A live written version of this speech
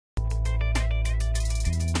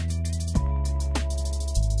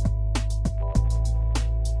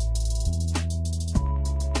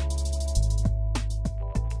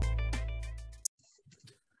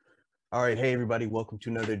All right, hey everybody, welcome to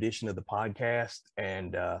another edition of the podcast.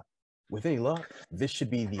 And with any luck, this should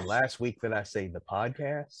be the last week that I say the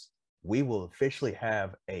podcast. We will officially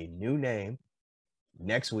have a new name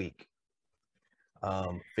next week.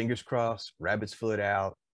 Fingers crossed, rabbit's foot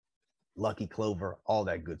out, lucky clover, all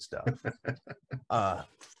that good stuff.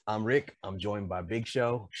 I'm Rick. I'm joined by Big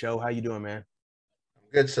Show. Show, how you doing, man?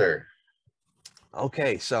 Good, sir.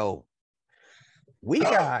 Okay, so we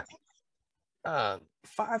got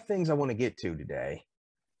 5 things I want to get to today.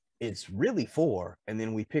 It's really 4, and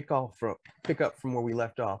then we pick up from where we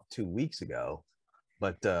left off 2 weeks ago,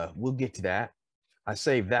 but we'll get to that. I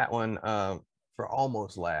saved that one for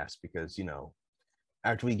almost last because, you know,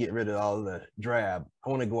 after we get rid of all the drab, I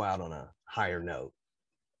want to go out on a higher note.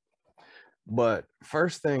 But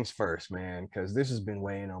first things first, man, because this has been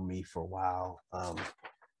weighing on me for a while.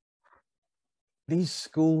 These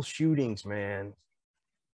school shootings, man,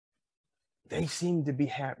 they seem to be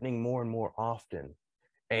happening more and more often.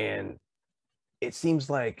 And it seems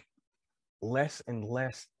like less and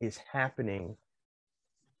less is happening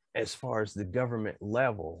as far as the government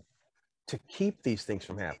level to keep these things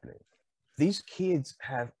from happening. These kids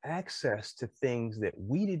have access to things that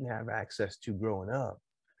we didn't have access to growing up.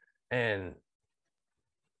 And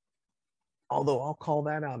although I'll call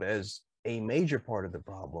that out as a major part of the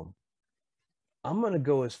problem, I'm going to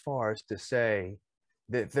go as far as to say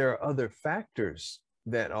that there are other factors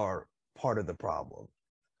that are part of the problem.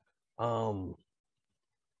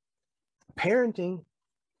 Parenting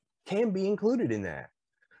can be included in that.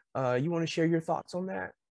 You want to share your thoughts on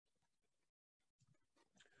that?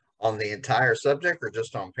 On the entire subject or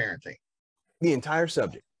just on parenting? The entire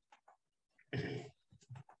subject. It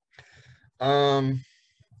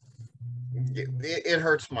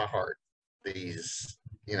hurts my heart. These,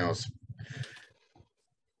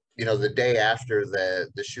 the day after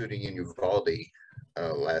the shooting in Uvalde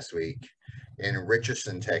last week in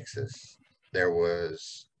Richardson, Texas, there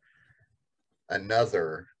was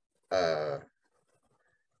another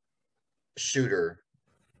shooter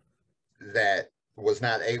that was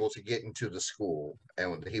not able to get into the school,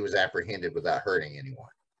 and he was apprehended without hurting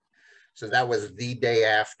anyone. So that was the day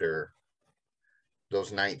after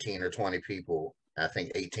those 19 or 20 people, I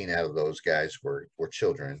think 18 out of those guys were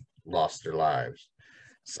children, lost their lives.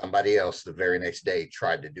 Somebody else the very next day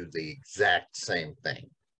tried to do the exact same thing.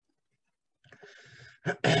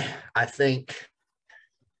 I think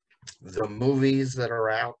the movies that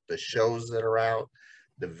are out, the shows that are out,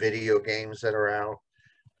 the video games that are out,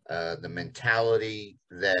 the mentality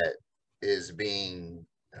that is being,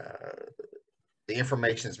 the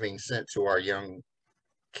information is being sent to our young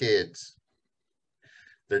kids,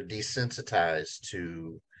 they're desensitized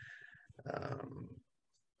to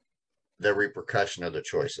the repercussion of their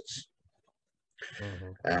choices.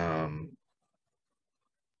 Mm-hmm.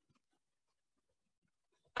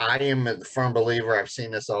 I am a firm believer, I've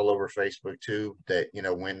seen this all over Facebook too, that,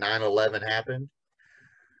 when 9/11 happened,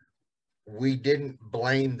 we didn't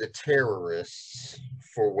blame the terrorists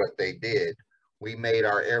for what they did. We made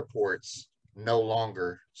our airports no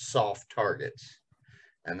longer soft targets.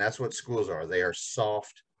 And that's what schools are. They are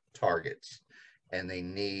soft targets, and they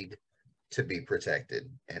need to be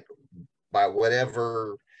protected. And by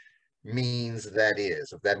whatever means that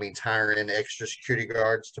is, if that means hiring extra security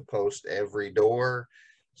guards to post every door,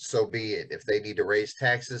 so be it. If they need to raise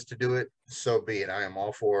taxes to do it, so be it. I am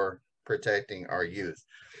all for protecting our youth.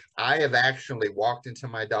 I have actually walked into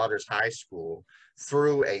my daughter's high school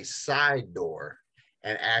through a side door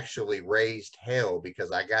and actually raised hell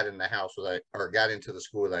because I got in the house got into the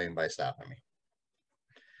school without anybody stopping me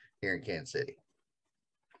here in Kansas City.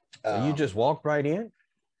 So you just walked right in?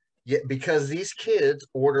 Yeah, because these kids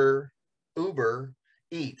order Uber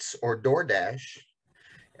Eats or DoorDash,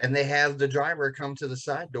 and they have the driver come to the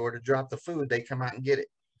side door to drop the food. They come out and get it.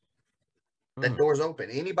 That door's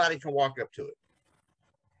open. Anybody can walk up to it.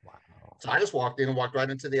 Wow. So I just walked in and walked right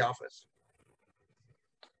into the office.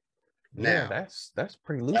 Yeah, now, that's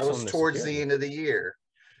pretty loose. That was on the towards security. the end of the year.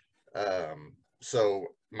 So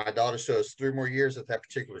my daughter shows 3 more years at that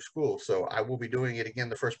particular school. So I will be doing it again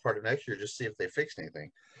the first part of next year, just to see if they fixed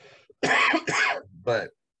anything. But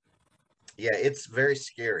yeah, it's very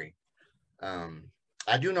scary.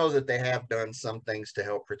 I do know that they have done some things to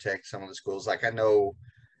help protect some of the schools. Like I know,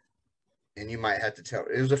 and you might have to tell,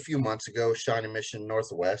 it was a few months ago, Shawnee Mission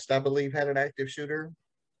Northwest, I believe, had an active shooter.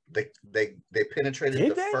 They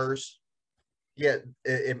penetrated first. Yeah,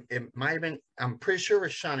 it might have been, I'm pretty sure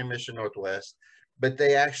it's Shawnee Mission Northwest, but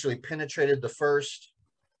they actually penetrated the first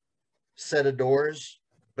set of doors,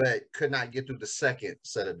 but could not get through the second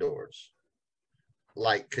set of doors.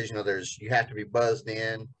 Like, because, you have to be buzzed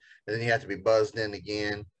in, and then you have to be buzzed in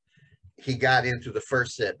again. he got into the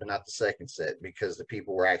first set, but not the second set, because the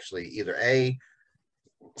people were actually either A,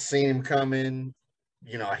 seeing him coming,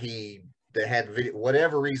 they had video,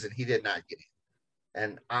 whatever reason, he did not get in.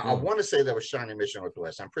 And I want to say that was Shawnee Mission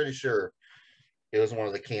Northwest. I'm pretty sure it was one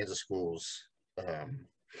of the Kansas schools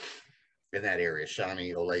in that area,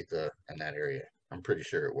 Shawnee, Olathe, in that area. I'm pretty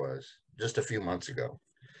sure it was just a few months ago.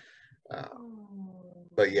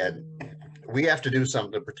 But yeah, we have to do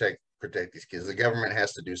something to protect these kids. The government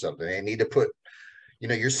has to do something. They need to put,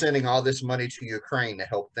 you're sending all this money to Ukraine to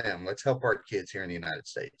help them. Let's help our kids here in the United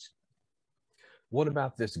States. What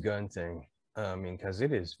about this gun thing? I mean, because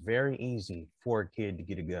it is very easy for a kid to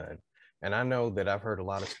get a gun. And I know that I've heard a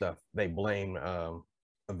lot of stuff. They blame a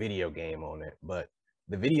video game on it, but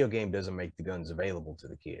the video game doesn't make the guns available to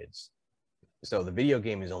the kids. So the video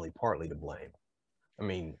game is only partly to blame. I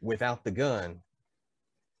mean, without the gun,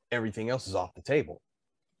 everything else is off the table.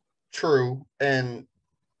 True. And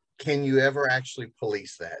can you ever actually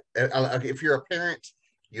police that? If you're a parent,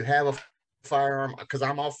 you have a firearm, because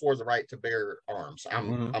I'm all for the right to bear arms.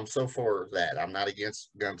 I'm so for that. I'm not against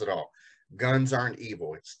guns at all. Guns aren't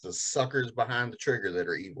evil. It's the suckers behind the trigger that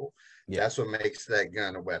are evil. Yeah. That's what makes that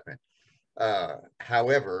gun a weapon.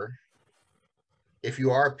 However, if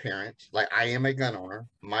you are a parent, like I am a gun owner,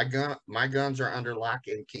 my guns are under lock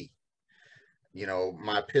and key.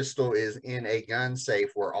 My pistol is in a gun safe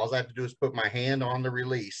where all I have to do is put my hand on the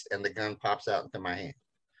release and the gun pops out into my hand.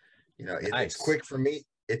 Nice. It's quick for me.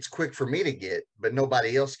 It's quick for me to get, but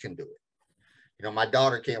nobody else can do it. My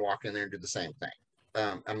daughter can't walk in there and do the same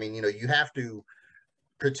thing. I mean, you have to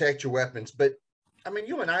protect your weapons, but I mean,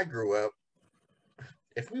 you and I grew up.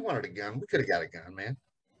 If we wanted a gun, we could have got a gun, man.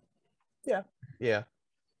 Yeah. Yeah.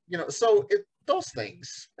 So those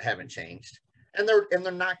things haven't changed. And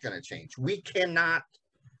they're not going to change. We cannot,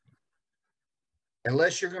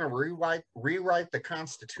 unless you're going to rewrite the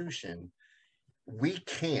Constitution, we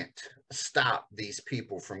can't stop these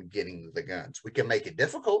people from getting the guns. We can make it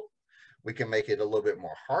difficult. We can make it a little bit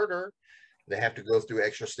more harder. They have to go through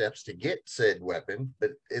extra steps to get said weapon,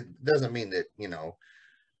 but it doesn't mean that,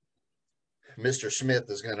 Mr. Smith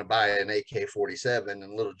is going to buy an AK-47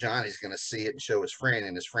 and little Johnny's going to see it and show his friend,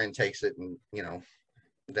 and his friend takes it and,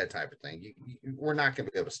 that type of thing. We're not going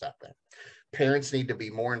to be able to stop that. Parents need to be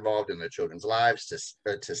more involved in their children's lives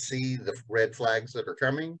to see the red flags that are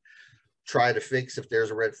coming, try to fix if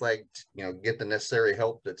there's a red flag, get the necessary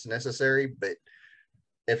help that's necessary. But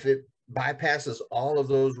if it bypasses all of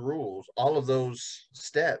those rules, all of those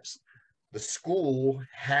steps, the school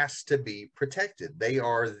has to be protected. They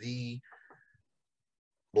are the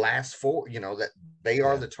last four, that they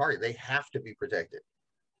are the target. They have to be protected.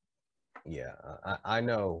 Yeah, I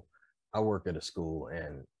know. I work at a school,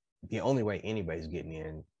 and the only way anybody's getting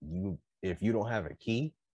in, if you don't have a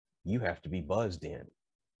key, you have to be buzzed in.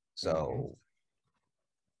 So,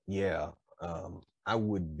 yeah, I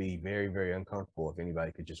would be very, very uncomfortable if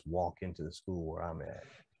anybody could just walk into the school where I'm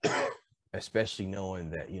at, especially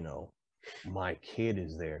knowing that, my kid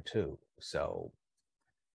is there too. So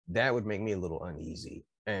that would make me a little uneasy.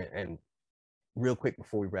 And real quick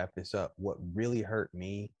before we wrap this up, what really hurt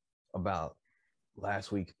me about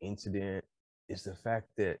last week's incident is the fact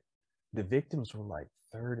that the victims were like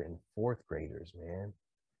 3rd and 4th graders, man.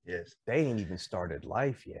 Yes. They ain't even started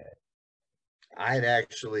life yet. I had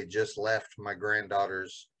actually just left my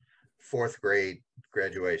granddaughter's 4th grade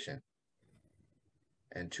graduation,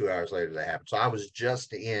 and 2 hours later that happened. So I was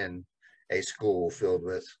just in a school filled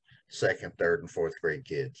with 2nd, 3rd, and 4th grade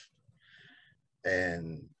kids.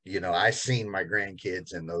 And, I seen my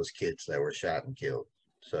grandkids and those kids that were shot and killed.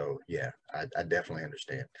 So, yeah, I definitely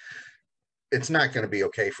understand. It's not going to be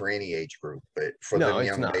okay for any age group, but for them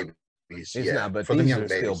young babies, it's not. But these are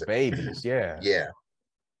still babies, yeah. Yeah.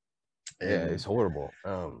 Yeah, it's horrible.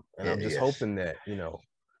 And I'm just hoping that,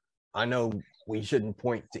 I know we shouldn't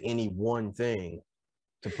point to any one thing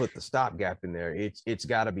to put the stopgap in there. It's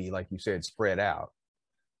got to be, like you said, spread out.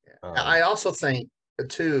 I also think,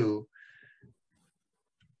 too,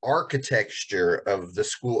 architecture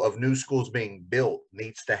of new schools being built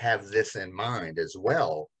needs to have this in mind as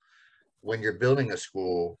well. When you're building a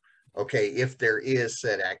school, okay, if there is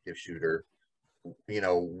said active shooter,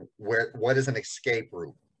 what is an escape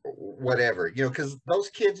route, whatever, because those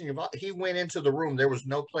kids, he went into the room, there was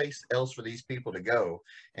no place else for these people to go,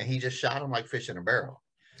 and he just shot them like fish in a barrel.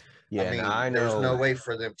 Yeah, I know there's no way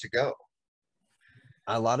for them to go.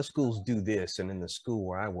 A lot of schools do this, and in the school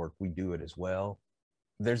where I work, we do it as well.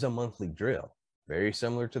 There's a monthly drill, very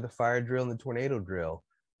similar to the fire drill and the tornado drill.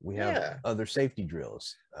 We have other safety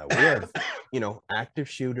drills. We have, active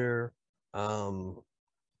shooter,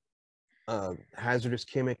 hazardous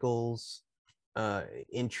chemicals,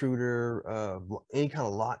 intruder, any kind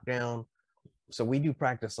of lockdown. So we do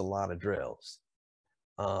practice a lot of drills.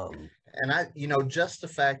 And just the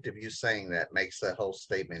fact of you saying that makes that whole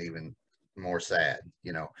statement even more sad.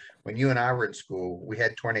 When you and I were in school, we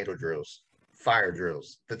had tornado drills, fire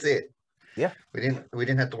drills. That's it. Yeah. We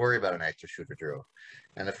didn't have to worry about an active shooter drill.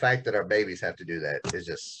 And the fact that our babies have to do that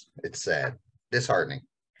is it's sad, disheartening.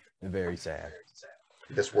 Very sad.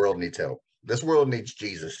 This world needs help. This world needs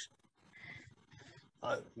Jesus.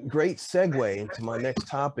 Great segue into my next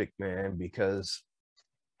topic, man, because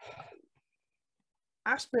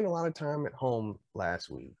I spent a lot of time at home last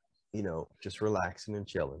week, just relaxing and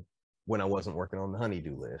chilling when I wasn't working on the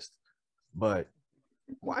honeydew list, but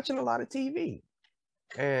watching a lot of TV.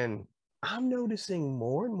 And I'm noticing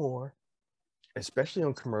more and more, especially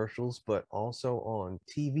on commercials, but also on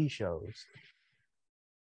TV shows,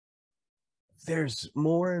 there's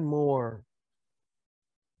more and more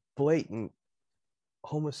blatant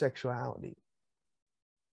homosexuality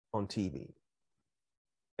on TV.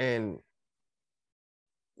 And,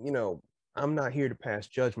 I'm not here to pass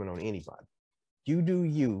judgment on anybody. You do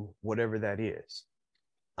you, whatever that is.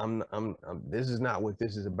 This is not what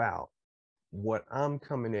this is about. What I'm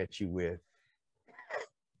coming at you with,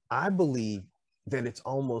 I believe that it's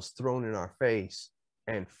almost thrown in our face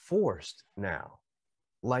and forced now,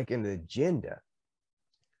 like an agenda.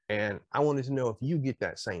 And I wanted to know if you get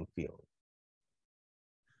that same feeling.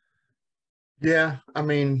 Yeah, I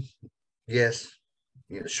mean, yes.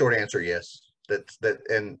 Short answer, yes.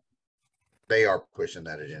 And they are pushing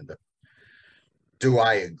that agenda. Do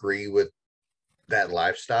I agree with that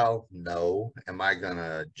lifestyle? No. Am I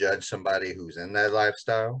gonna judge somebody who's in that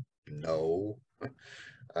lifestyle? No.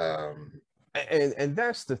 And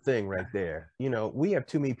that's the thing right there. We have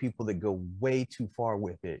too many people that go way too far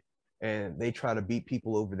with it, and they try to beat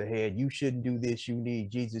people over the head. You shouldn't do this. You need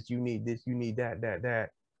Jesus. You need this. You need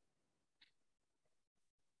that.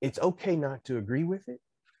 It's okay not to agree with it.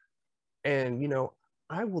 And,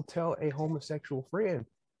 I will tell a homosexual friend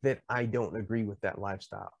that I don't agree with that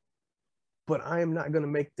lifestyle, but I am not going to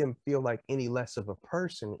make them feel like any less of a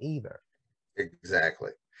person either.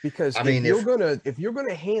 Exactly. Because if you're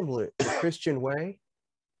gonna handle it the Christian way,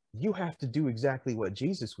 you have to do exactly what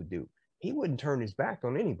Jesus would do. He wouldn't turn his back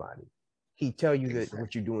on anybody. He'd tell you that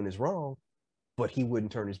what you're doing is wrong, but he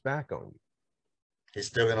wouldn't turn his back on you. He's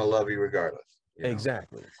still gonna love you regardless.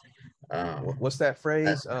 Exactly. What's that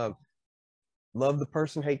phrase? Love the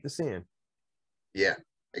person, hate the sin. Yeah,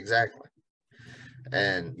 exactly.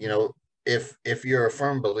 And if you're a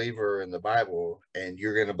firm believer in the Bible and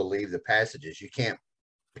you're going to believe the passages, you can't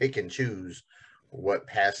pick and choose what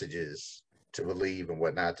passages to believe and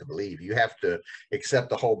what not to believe. You have to accept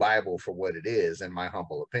the whole Bible for what it is, in my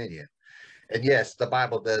humble opinion. And yes, the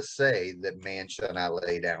Bible does say that man shall not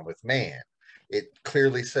lay down with man. It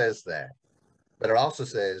clearly says that. But it also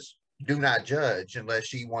says, do not judge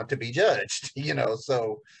unless you want to be judged,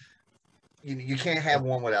 so you can't have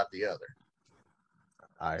one without the other.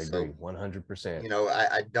 I agree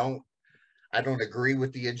 100%. I don't agree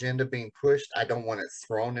with the agenda being pushed. I don't want it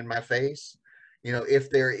thrown in my face. If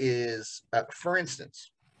there is, for instance,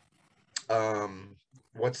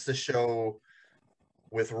 what's the show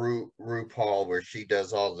with RuPaul where she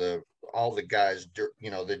does all the guys,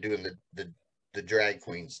 they're doing the drag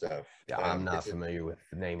queen stuff. Yeah, I'm not familiar with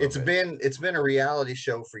the name of it. It's been a reality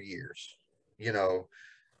show for years,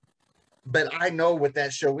 but I know what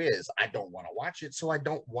that show is. I don't want to watch it, so I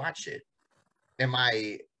don't watch it. Am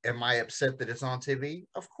I upset that it's on TV?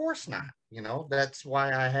 Of course not. That's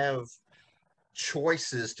why I have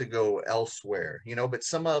choices to go elsewhere, but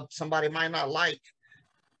somebody might not like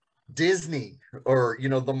Disney or,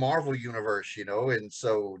 the Marvel universe, and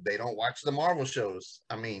so they don't watch the Marvel shows.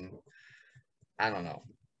 I mean, I don't know.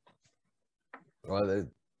 Well,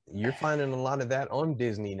 you're finding a lot of that on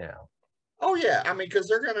Disney now. Oh yeah, I mean, because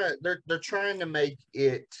they're trying to make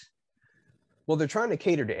it. Well, they're trying to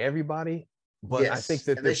cater to everybody, but yes, I think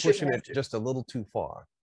that they're pushing it just a little too far.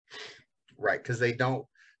 Right, because they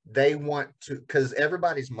want to, because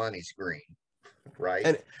everybody's money's green, right?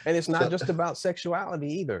 And it's not just about sexuality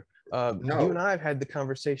either. No. You and I have had the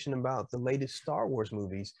conversation about the latest Star Wars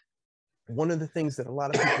movies. One of the things that a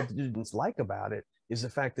lot of people didn't like about it is the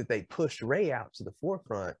fact that they pushed Rey out to the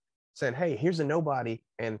forefront, saying, hey, here's a nobody,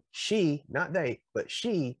 and she, not they, but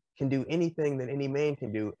she can do anything that any man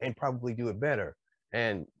can do and probably do it better.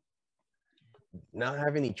 And not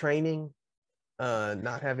have any training,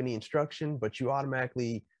 not have any instruction, but you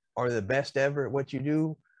automatically are the best ever at what you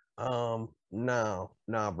do. Nah,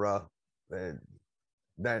 bro.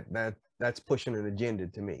 That's pushing an agenda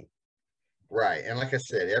to me. Right. And like I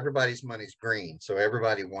said, everybody's money's green. So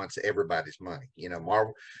everybody wants everybody's money. You know,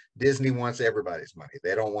 Marvel, Disney wants everybody's money.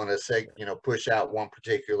 They don't want to say, you know, push out one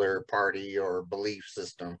particular party or belief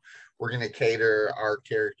system. We're going to cater our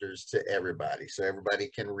characters to everybody so everybody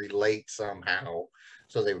can relate somehow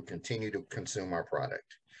so they would continue to consume our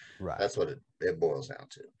product. Right. That's what it boils down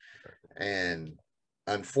to. And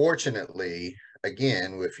unfortunately,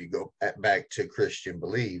 again, if you go back to Christian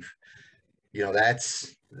belief, you know,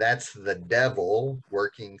 that's the devil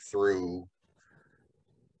working through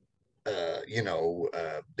the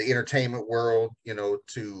entertainment world, you know,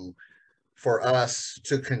 for us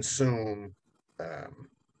to consume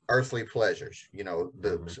earthly pleasures, you know,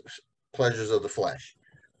 the pleasures of the flesh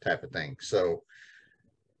type of thing. So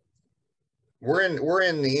we're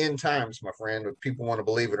in the end times, my friend, if people want to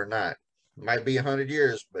believe it or not. It might be 100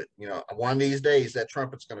 years, but you know, one of these days that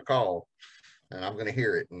trumpet's going to call and I'm going to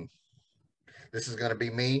hear it, and this is going to be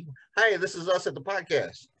me. Hey, this is us at the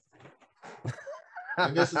podcast.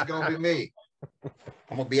 And this is going to be me.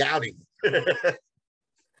 I'm going to be outing.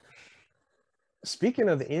 Speaking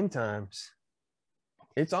of the end times,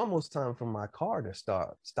 it's almost time for my car to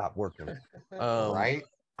stop working. Right.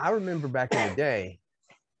 I remember back in the day,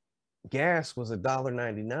 gas was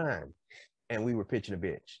 $1.99 and we were pitching a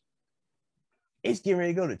bitch. It's getting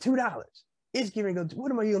ready to go to $2. It's getting ready to go what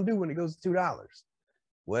am I going to do when it goes to $2?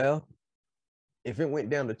 Well, if it went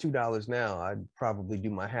down to $2 now, I'd probably do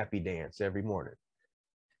my happy dance every morning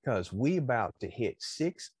because we about to hit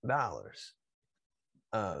 $6.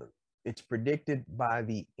 It's predicted by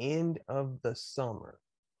the end of the summer.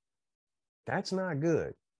 That's not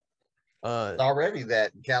good. It's already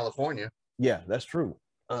that in California. Yeah, that's true.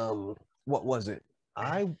 What was it?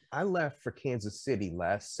 I left for Kansas City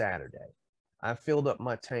last Saturday. I filled up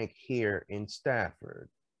my tank here in Stafford.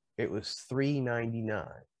 It was $3.99.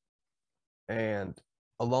 And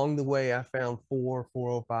along the way, I found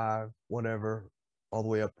 405, whatever, all the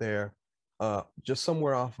way up there. Just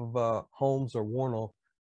somewhere off of Holmes or Warnell,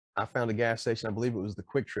 I found a gas station. I believe it was the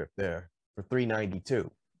Quick Trip there for $3.92.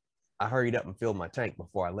 I hurried up and filled my tank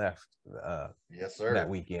before I left yes, sir. that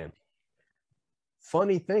weekend.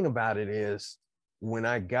 Funny thing about it is when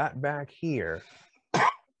I got back here,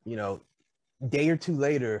 you know, day or two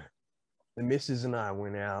later, the missus and I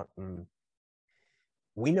went out and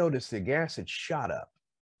we noticed the gas had shot up.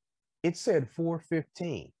 It said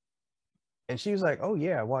 415. And she was like, oh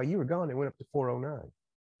yeah, while you were gone, it went up to 409.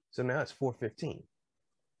 So now it's 415.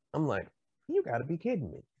 I'm like, you gotta be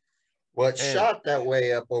kidding me. Well, it shot that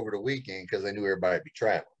way up over the weekend because they knew everybody would be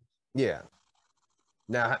traveling. Yeah.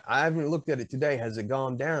 Now, I haven't looked at it today. Has it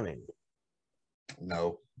gone down any?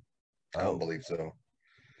 No, I don't believe so.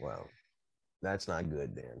 Well, that's not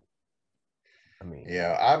good then. I mean,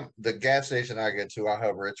 yeah, the gas station I get to, I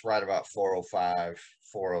hover, it's right about 405,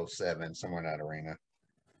 407, somewhere in that arena.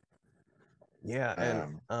 Yeah,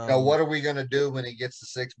 and now what are we gonna do when it gets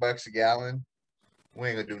to $6 a gallon? We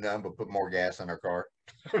ain't gonna do nothing but put more gas in our car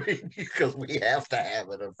because we have to have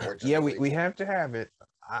it, unfortunately. Yeah, we have to have it.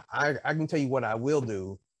 I can tell you what I will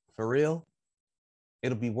do for real.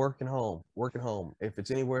 It'll be working home. If it's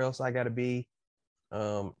anywhere else I got to be,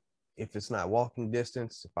 if it's not walking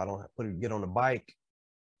distance, if I don't get on the bike,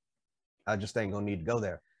 I just ain't gonna need to go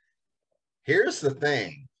there. Here's the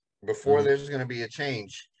thing: before there's going to be a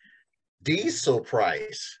change, diesel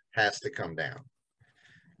price has to come down.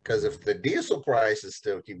 Because if the diesel prices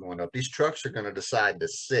still keep going up, these trucks are going to decide to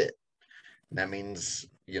sit. And that means,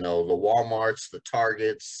 you know, the Walmarts, the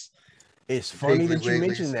Targets. It's funny that you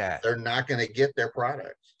mentioned that. They're not going to get their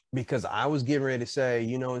product. Because I was getting ready to say,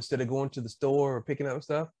 you know, instead of going to the store or picking up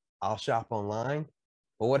stuff, I'll shop online.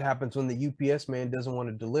 But what happens when the UPS man doesn't want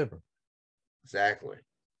to deliver? Exactly.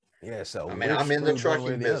 Yeah, so I mean, I'm in the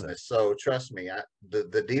trucking business, so trust me,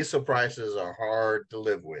 the diesel prices are hard to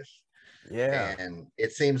live with. Yeah. And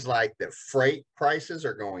it seems like the freight prices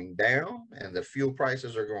are going down and the fuel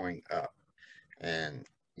prices are going up. And,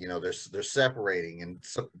 you know, they're separating. And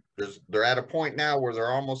so they're at a point now where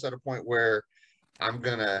they're almost at a point where I'm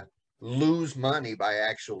going to lose money by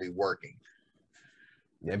actually working.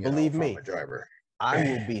 Yeah, believe me, a driver. I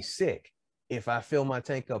will be sick if I fill my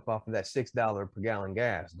tank up off of that $6 per gallon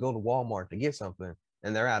gas, go to Walmart to get something,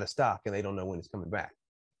 and they're out of stock and they don't know when it's coming back.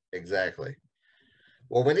 Exactly.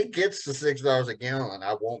 Well, when it gets to $6 a gallon,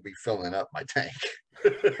 I won't be filling up my tank.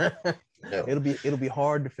 No. It'll be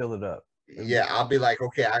hard to fill it up. I'll be like,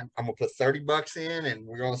 okay, I'm gonna put $30 in and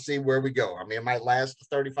we're gonna see where we go. I mean, it might last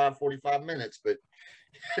 35, 45 minutes, but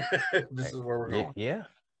this is where we're going. Yeah,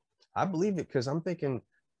 I believe it because I'm thinking,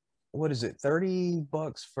 what is it,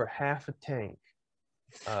 $30 for half a tank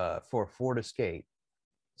for a Ford Escape.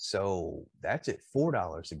 So that's at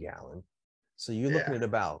 $4 a gallon. So you're looking Yeah. at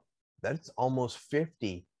about, that's almost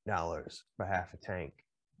 $50 for half a tank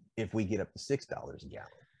if we get up to $6 a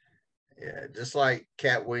gallon. Yeah, just like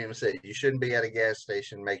Cat Williams said, you shouldn't be at a gas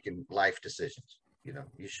station making life decisions. You know,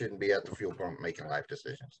 you shouldn't be at the fuel pump making life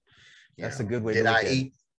decisions. You That's know, a good way to did look I at eat?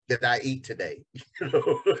 it. Did I eat today? You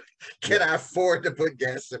know, can I afford to put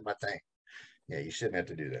gas in my tank? Yeah, you shouldn't have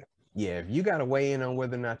to do that. Yeah, if you got to weigh in on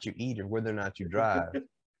whether or not you eat or whether or not you drive,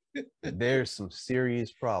 there's some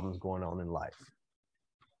serious problems going on in life.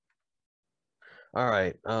 All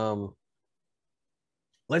right,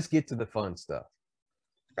 let's get to the fun stuff.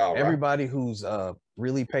 All right. Everybody who's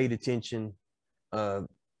really paid attention, 2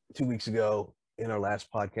 weeks ago in our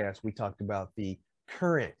last podcast, we talked about the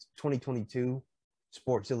current 2022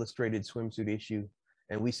 Sports Illustrated swimsuit issue,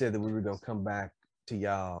 and we said that we were going to come back to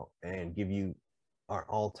y'all and give you our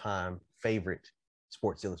all-time favorite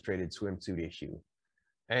Sports Illustrated swimsuit issue.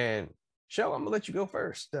 And Show, I'm gonna let you go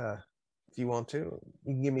first if you want to.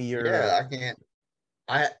 You can give me your. Yeah, I can't.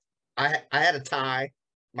 I had a tie.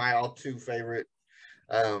 My all two favorite.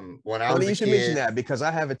 When I was You a should kid, mention that because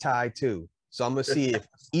I have a tie too. So I'm gonna see if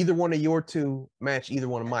either one of your two match either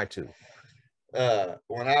one of my two.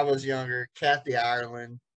 When I was younger, Kathy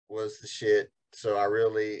Ireland was the shit. So I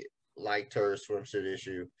really liked her swimsuit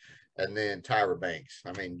issue. And then Tyra Banks.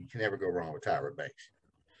 I mean, you can never go wrong with Tyra Banks.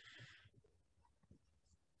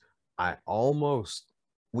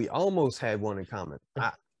 We almost had one in common.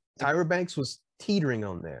 Tyra Banks was teetering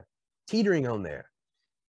on there.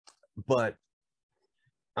 But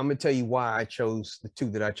I'm gonna tell you why I chose the two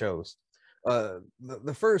that I chose.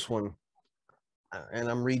 The first one, and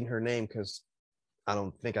I'm reading her name because I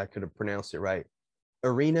don't think I could have pronounced it right.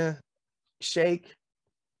 Arena Shake,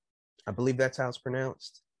 I believe that's how it's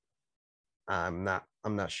pronounced. I'm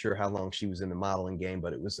not sure how long she was in the modeling game,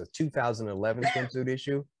 but it was a 2011 swimsuit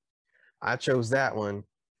issue. I chose that one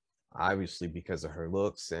obviously because of her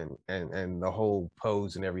looks and the whole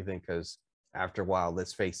pose and everything, because after a while,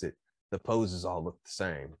 let's face it, the poses all look the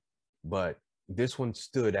same. But this one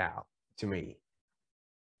stood out to me.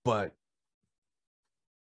 But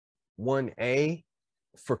 1A,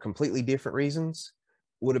 for completely different reasons,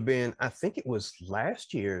 would have been, I think it was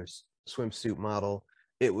last year's swimsuit model.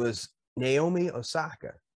 It was Naomi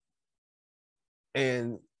Osaka.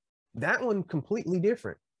 And that one completely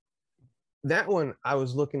different. That one I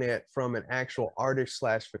was looking at from an actual artist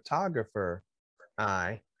 / photographer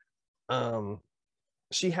eye.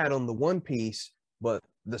 She had on the one piece, but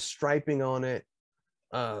the striping on it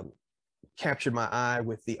captured my eye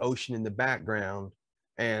with the ocean in the background.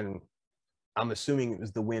 And I'm assuming it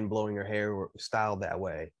was the wind blowing her hair or styled that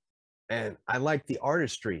way. And I like the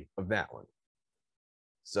artistry of that one.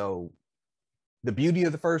 So the beauty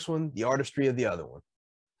of the first one, the artistry of the other one.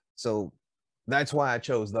 So that's why I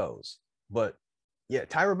chose those. But yeah,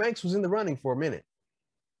 Tyra Banks was in the running for a minute.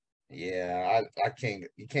 Yeah,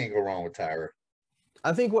 you can't go wrong with Tyra.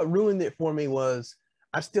 I think what ruined it for me was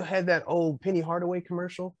I still had that old Penny Hardaway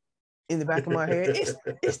commercial in the back of my head.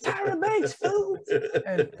 It's Tyra Banks, fool.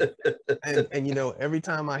 And you know, every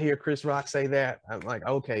time I hear Chris Rock say that, I'm like,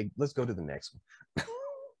 okay, let's go to the next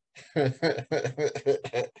one.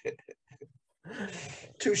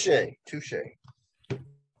 Touche.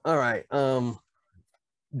 All right.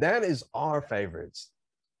 That is our favorites.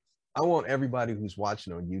 I want everybody who's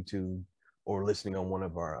watching on YouTube or listening on one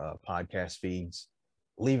of our podcast feeds,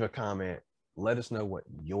 leave a comment. Let us know what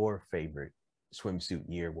your favorite swimsuit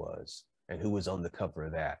year was and who was on the cover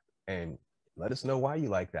of that. And let us know why you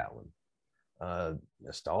like that one.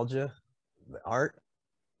 Nostalgia, the art,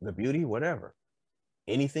 the beauty, whatever.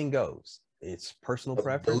 Anything goes. It's personal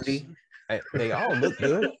preference. Booty. They all look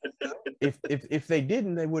good. If they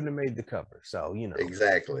didn't, they wouldn't have made the cover. So, you know.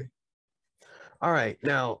 Exactly. All right.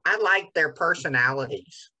 Now, I like their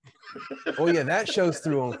personalities. Oh, yeah, that shows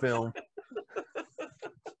through on film.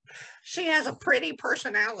 She has a pretty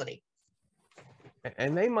personality.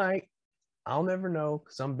 And they might. I'll never know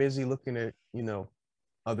because I'm busy looking at, you know,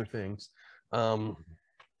 other things.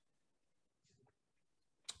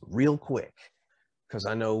 Real quick, because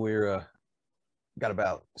I know we're got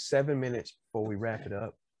about 7 minutes before we wrap it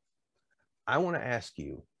up. I want to ask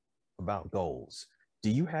you about goals. Do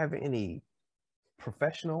you have any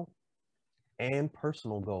professional and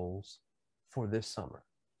personal goals for this summer?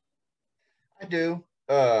 I do.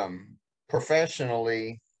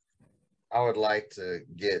 Professionally, I would like to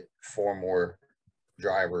get 4 more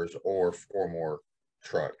drivers or 4 more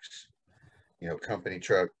trucks. You know, company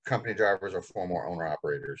drivers or 4 more owner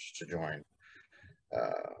operators to join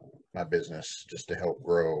my business just to help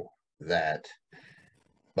grow that.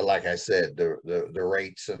 But like I said, the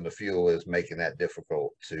rates and the fuel is making that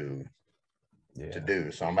difficult to to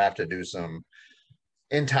do. So I'm gonna have to do some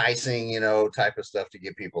enticing, you know, type of stuff to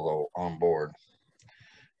get people on board.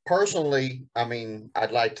 Personally, I mean,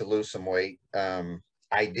 I'd like to lose some weight.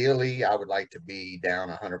 Ideally, I would like to be down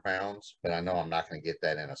 100 pounds, but I know I'm not going to get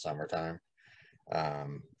that in the summertime.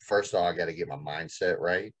 First of all, I got to get my mindset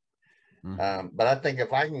right. But I think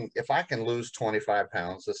if I can lose 25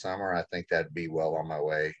 pounds this summer, I think that'd be well on my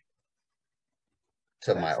way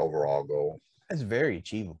to my overall goal. That's very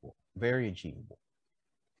achievable. Very achievable.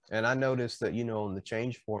 And I noticed that, you know, on the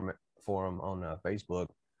Change forum on Facebook,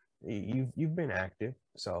 you've been active,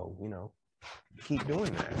 so, you know, keep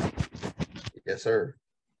doing that. Yes, sir.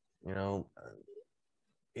 You know,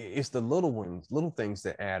 it's the little things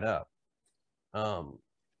that add up.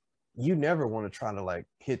 You never want to try to like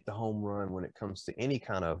hit the home run when it comes to any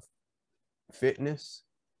kind of fitness,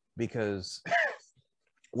 because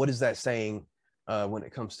what is that saying when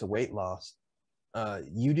it comes to weight loss?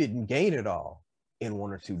 You didn't gain it all in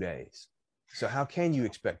 1 or 2 days. So how can you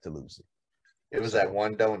expect to lose it? It was that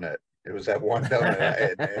one donut. It was that one donut I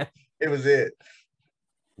had, man. It was it.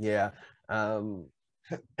 Yeah.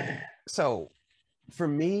 So for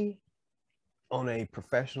me, on a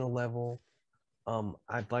professional level,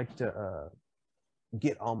 I'd like to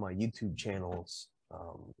get all my YouTube channels.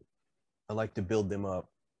 I like to build them up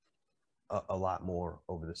a lot more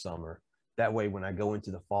over the summer. That way, when I go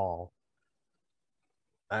into the fall,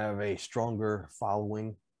 I have a stronger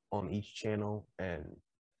following on each channel. And,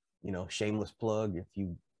 you know, shameless plug, if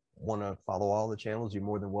you want to follow all the channels, you're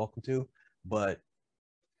more than welcome to. But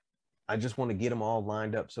I just want to get them all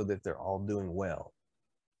lined up so that they're all doing well.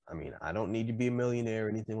 I mean, I don't need to be a millionaire or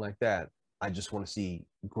anything like that. I just want to see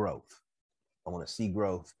growth. I want to see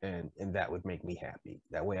growth, and that would make me happy.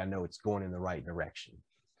 That way I know it's going in the right direction.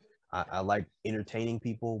 I like entertaining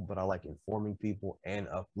people, but I like informing people and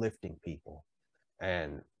uplifting people.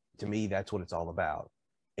 And to me, that's what it's all about.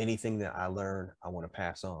 Anything that I learn, I want to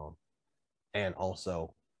pass on. And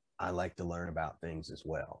also, I like to learn about things as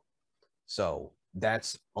well. So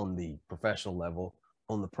that's on the professional level.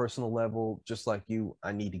 On the personal level, just like you,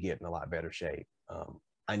 I need to get in a lot better shape.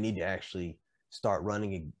 I need to actually start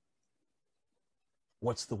running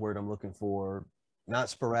what's the word I'm looking for? Not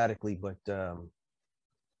sporadically, but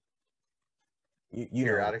you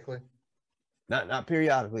periodically. Know, not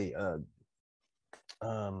periodically.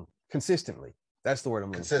 Consistently. That's the word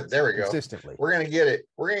I'm looking for. There we go. Consistently. We're gonna get it.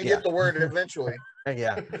 We're gonna get the word eventually.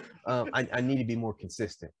 Yeah. I need to be more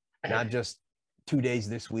consistent. Not just 2 days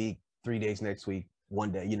this week, 3 days next week,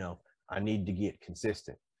 1 day. You know, I need to get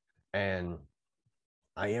consistent, and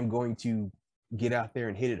I am going to get out there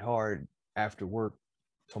and hit it hard after work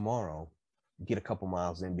tomorrow, get a couple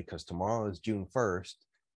miles in, because tomorrow is June 1st.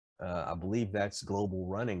 I believe that's Global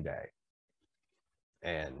Running Day.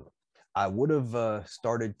 And I would have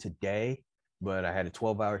started today, but I had a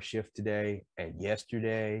 12-hour shift today, and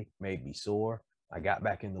yesterday made me sore. I got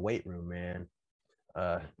back in the weight room, man.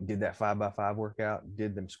 Did that 5x5 workout,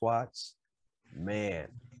 did them squats. Man,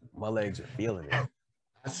 my legs are feeling it.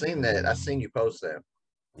 I seen that. I seen you post that.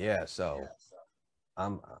 Yeah, so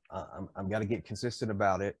I'm got to get consistent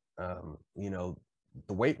about it. You know,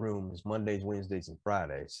 the weight room is Mondays, Wednesdays, and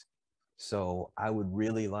Fridays. So I would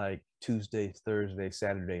really like Tuesday, Thursday,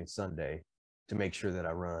 Saturday, and Sunday to make sure that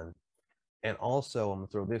I run. And also, I'm gonna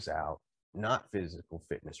throw this out, not physical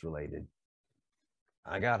fitness related.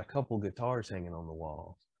 I got a couple guitars hanging on the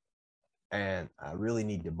walls, and I really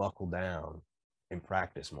need to buckle down and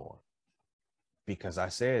practice more, because I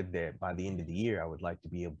said that by the end of the year, I would like to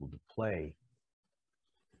be able to play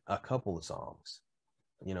a couple of songs,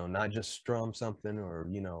 you know, not just strum something or,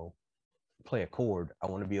 you know, play a chord. I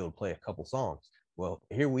want to be able to play a couple songs. Well,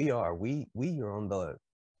 here we are. We are on the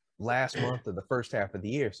last month of the first half of the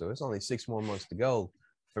year. So it's only 6 more months to go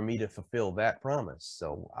for me to fulfill that promise.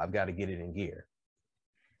 So I've got to get it in gear.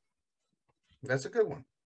 That's a good one.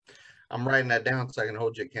 I'm writing that down so I can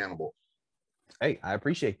hold you accountable. Hey, I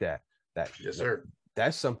appreciate that. Yes, sir.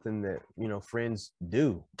 That's something that, you know, friends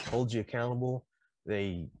do, hold you accountable.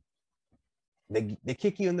 They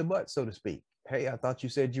kick you in the butt, so to speak. Hey, I thought you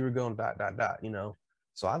said you were going ... You know,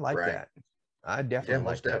 so I like that. I definitely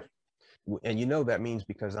like that. And you know, that means,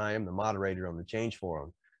 because I am the moderator on the Change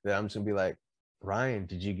Forum, that I'm just gonna be like, Ryan,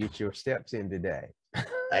 did you get your steps in today?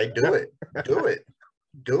 Hey, do it. Do it.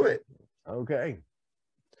 Do it. Okay.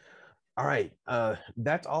 All right.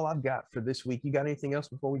 That's all I've got for this week. You got anything else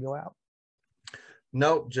before we go out?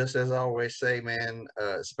 Nope. Just as I always say, man,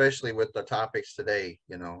 especially with the topics today,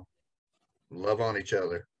 you know, love on each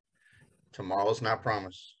other. Tomorrow's not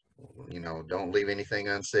promised. You know, don't leave anything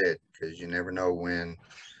unsaid, because you never know when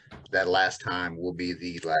that last time will be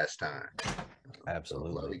the last time.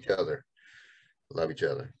 Absolutely. So love each other. Love each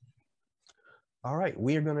other. All right,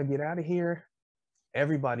 we are going to get out of here.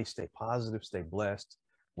 Everybody stay positive, stay blessed.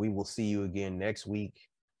 We will see you again next week.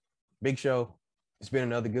 Big Show, it's been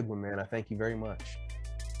another good one, man. I thank you very much.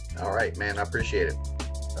 All right, man. I appreciate it.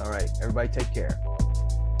 All right, everybody take care.